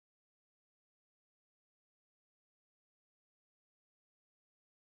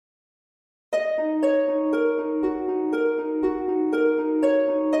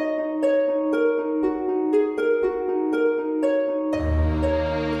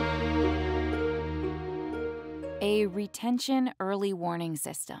A retention early warning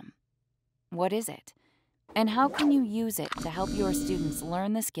system. What is it? And how can you use it to help your students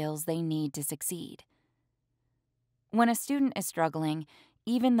learn the skills they need to succeed? When a student is struggling,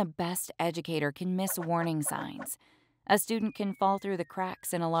 even the best educator can miss warning signs. A student can fall through the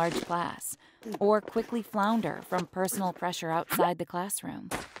cracks in a large class, or quickly flounder from personal pressure outside the classroom.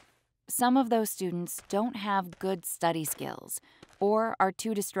 Some of those students don't have good study skills, or are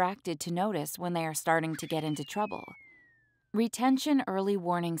too distracted to notice when they are starting to get into trouble. Retention early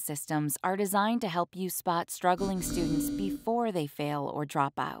warning systems are designed to help you spot struggling students before they fail or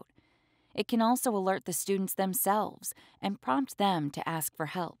drop out. It can also alert the students themselves and prompt them to ask for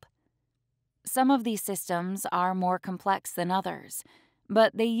help. Some of these systems are more complex than others,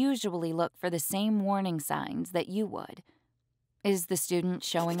 but they usually look for the same warning signs that you would. Is the student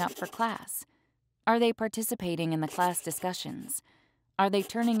showing up for class? Are they participating in the class discussions? Are they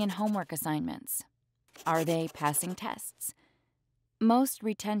turning in homework assignments? Are they passing tests? Most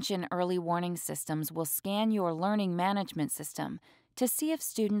retention early warning systems will scan your learning management system to see if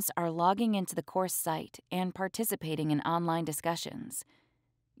students are logging into the course site and participating in online discussions.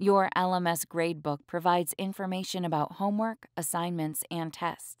 Your LMS gradebook provides information about homework, assignments, and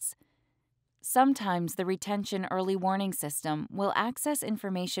tests. Sometimes the retention early warning system will access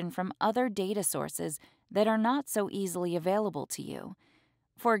information from other data sources that are not so easily available to you.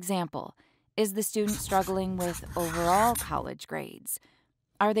 For example, is the student struggling with overall college grades?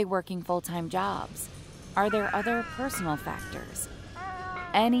 Are they working full-time jobs? Are there other personal factors?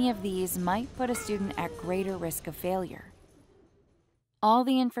 Any of these might put a student at greater risk of failure. All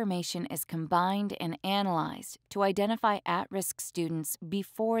the information is combined and analyzed to identify at-risk students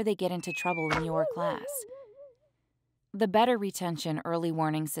before they get into trouble in your class. The better retention early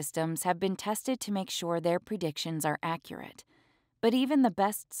warning systems have been tested to make sure their predictions are accurate. But even the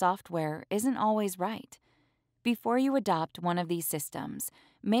best software isn't always right. Before you adopt one of these systems,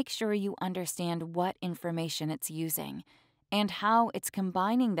 make sure you understand what information it's using and how it's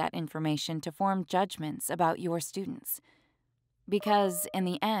combining that information to form judgments about your students. Because, in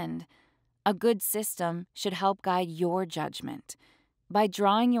the end, a good system should help guide your judgment. By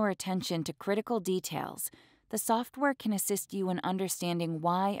drawing your attention to critical details, the software can assist you in understanding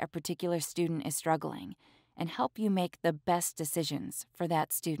why a particular student is struggling and help you make the best decisions for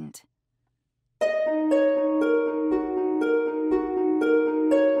that student.